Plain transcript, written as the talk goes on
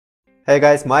Hey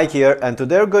guys, Mike here, and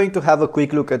today we're going to have a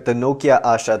quick look at the Nokia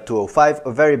Asha 205,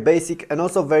 a very basic and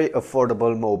also very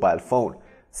affordable mobile phone.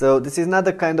 So this is not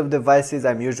the kind of devices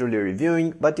I'm usually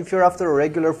reviewing, but if you're after a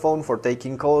regular phone for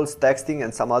taking calls, texting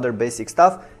and some other basic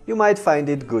stuff, you might find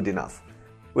it good enough.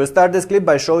 We'll start this clip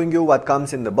by showing you what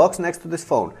comes in the box next to this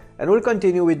phone, and we'll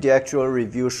continue with the actual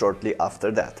review shortly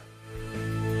after that.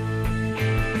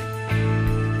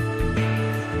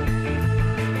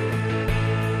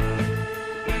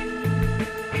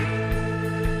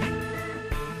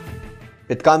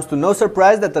 It comes to no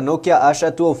surprise that the Nokia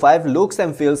Asha 205 looks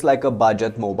and feels like a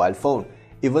budget mobile phone.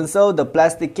 Even so, the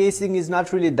plastic casing is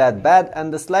not really that bad,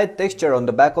 and the slight texture on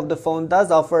the back of the phone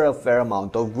does offer a fair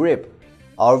amount of grip.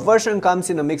 Our version comes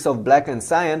in a mix of black and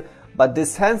cyan, but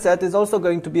this handset is also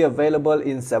going to be available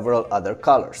in several other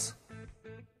colors.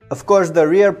 Of course, the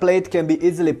rear plate can be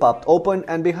easily popped open,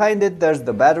 and behind it there's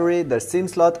the battery, the SIM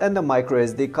slot and the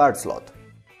microSD card slot.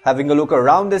 Having a look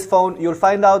around this phone, you'll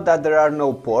find out that there are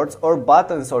no ports or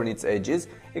buttons on its edges,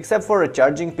 except for a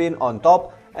charging pin on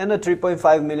top and a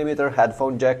 3.5mm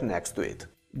headphone jack next to it.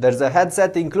 There's a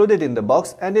headset included in the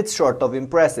box and it's sort of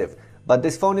impressive, but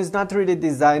this phone is not really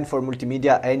designed for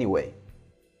multimedia anyway.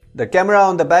 The camera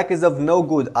on the back is of no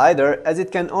good either, as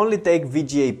it can only take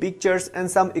VGA pictures and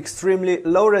some extremely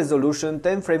low resolution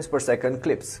 10 frames per second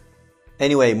clips.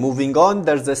 Anyway, moving on,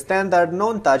 there's a standard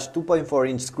non-touch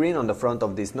 2.4-inch screen on the front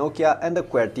of this Nokia and a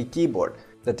QWERTY keyboard.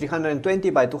 The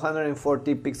 320 by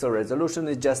 240 pixel resolution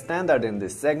is just standard in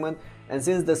this segment, and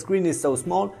since the screen is so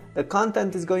small, the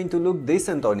content is going to look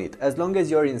decent on it as long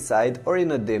as you're inside or in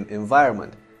a dim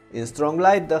environment. In strong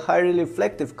light, the highly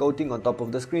reflective coating on top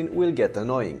of the screen will get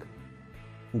annoying.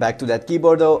 Back to that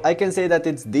keyboard though, I can say that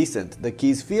it's decent. The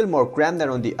keys feel more cramped than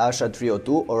on the Asha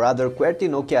 302 or other QWERTY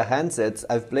Nokia handsets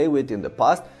I've played with in the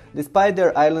past, despite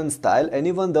their island style, and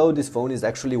even though this phone is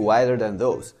actually wider than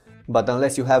those. But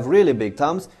unless you have really big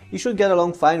thumbs, you should get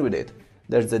along fine with it.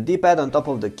 There's a D-pad on top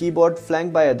of the keyboard,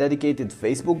 flanked by a dedicated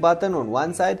Facebook button on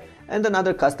one side and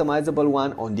another customizable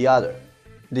one on the other.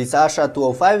 This Asha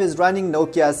 205 is running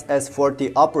Nokia's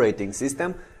S40 operating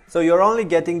system, so you're only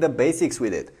getting the basics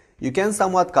with it. You can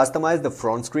somewhat customize the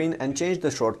front screen and change the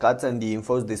shortcuts and the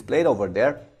infos displayed over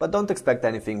there, but don't expect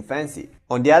anything fancy.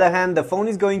 On the other hand, the phone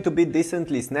is going to be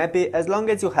decently snappy as long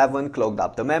as you haven't clogged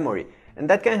up the memory, and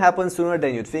that can happen sooner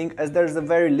than you'd think, as there's a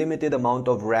very limited amount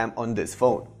of RAM on this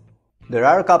phone. There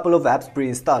are a couple of apps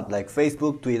pre-installed like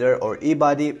Facebook, Twitter or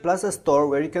eBuddy, plus a store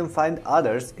where you can find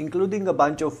others, including a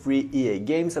bunch of free EA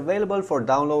games available for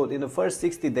download in the first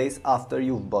 60 days after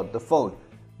you've bought the phone.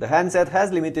 The handset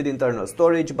has limited internal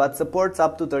storage but supports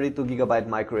up to 32GB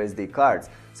microSD cards,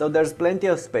 so there's plenty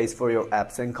of space for your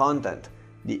apps and content.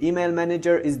 The email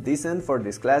manager is decent for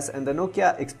this class, and the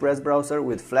Nokia Express browser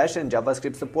with Flash and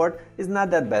JavaScript support is not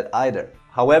that bad either.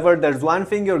 However, there's one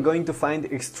thing you're going to find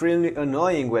extremely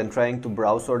annoying when trying to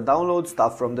browse or download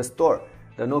stuff from the store.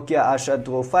 The Nokia Asha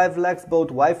 205 lacks both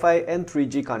Wi-Fi and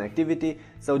 3G connectivity,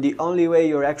 so the only way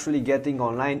you're actually getting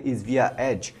online is via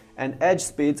Edge, and Edge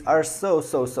speeds are so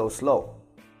slow.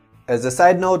 As a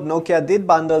side note, Nokia did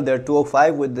bundle their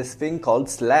 205 with this thing called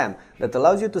SLAM that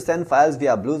allows you to send files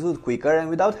via Bluetooth quicker and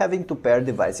without having to pair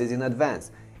devices in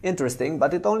advance. Interesting,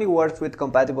 but it only works with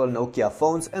compatible Nokia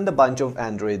phones and a bunch of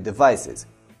Android devices.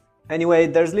 Anyway,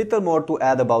 there's little more to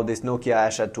add about this Nokia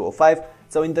Asha 205,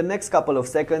 so in the next couple of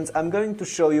seconds I'm going to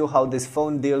show you how this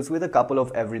phone deals with a couple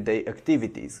of everyday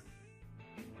activities.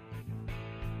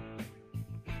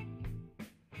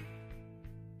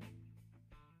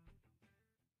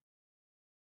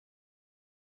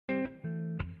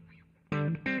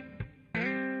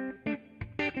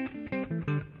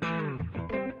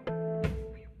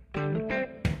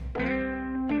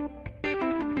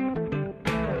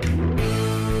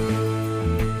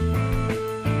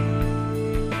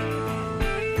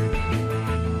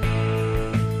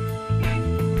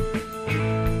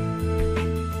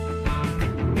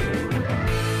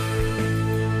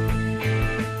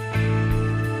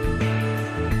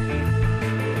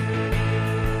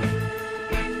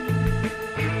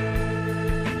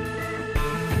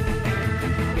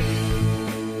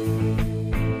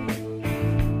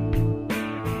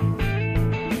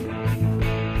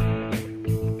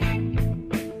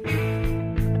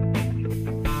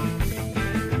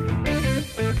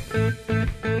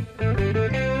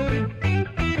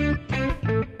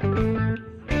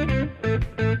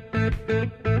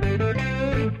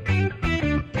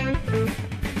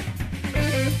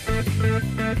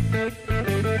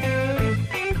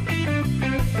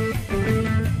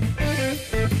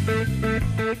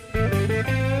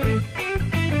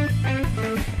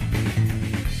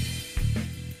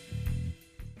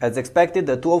 As expected,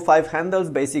 the 205 handles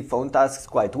basic phone tasks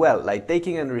quite well, like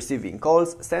taking and receiving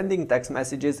calls, sending text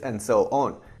messages and so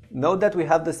on. Note that we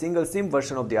have the single SIM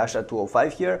version of the Asha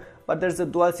 205 here, but there's a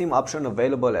dual SIM option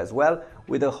available as well,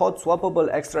 with a hot swappable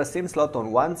extra SIM slot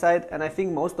on one side, and I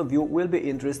think most of you will be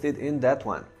interested in that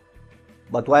one.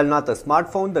 But while not a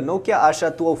smartphone, the Nokia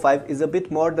Asha 205 is a bit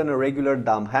more than a regular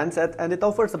dumb handset, and it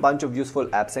offers a bunch of useful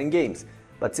apps and games.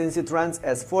 But since it runs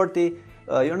S40,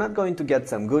 you're not going to get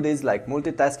some goodies like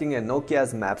multitasking and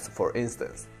Nokia's maps, for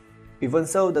instance. Even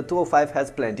so, the 205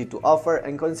 has plenty to offer,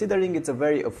 and considering it's a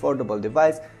very affordable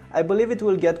device, I believe it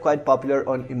will get quite popular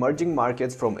on emerging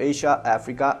markets from Asia,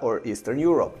 Africa or Eastern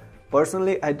Europe.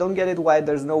 Personally, I don't get it why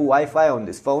there's no Wi-Fi on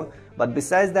this phone, but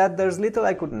besides that, there's little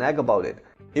I could nag about it.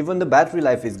 Even the battery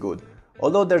life is good.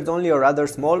 Although there's only a rather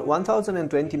small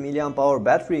 1020 mAh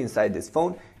battery inside this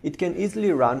phone, it can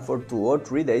easily run for 2 or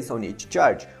 3 days on each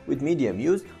charge, with medium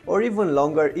use, or even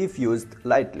longer if used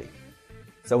lightly.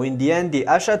 So in the end, the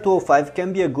Asha 205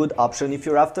 can be a good option if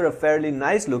you're after a fairly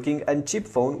nice looking and cheap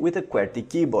phone with a QWERTY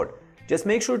keyboard. Just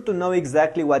make sure to know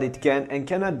exactly what it can and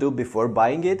cannot do before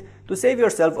buying it to save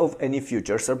yourself of any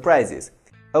future surprises.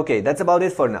 Okay, that's about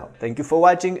it for now. Thank you for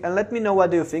watching, and let me know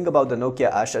what do you think about the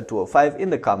Nokia Asha 205 in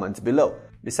the comments below.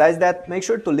 Besides that, make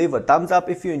sure to leave a thumbs up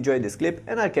if you enjoyed this clip,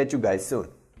 and I'll catch you guys soon.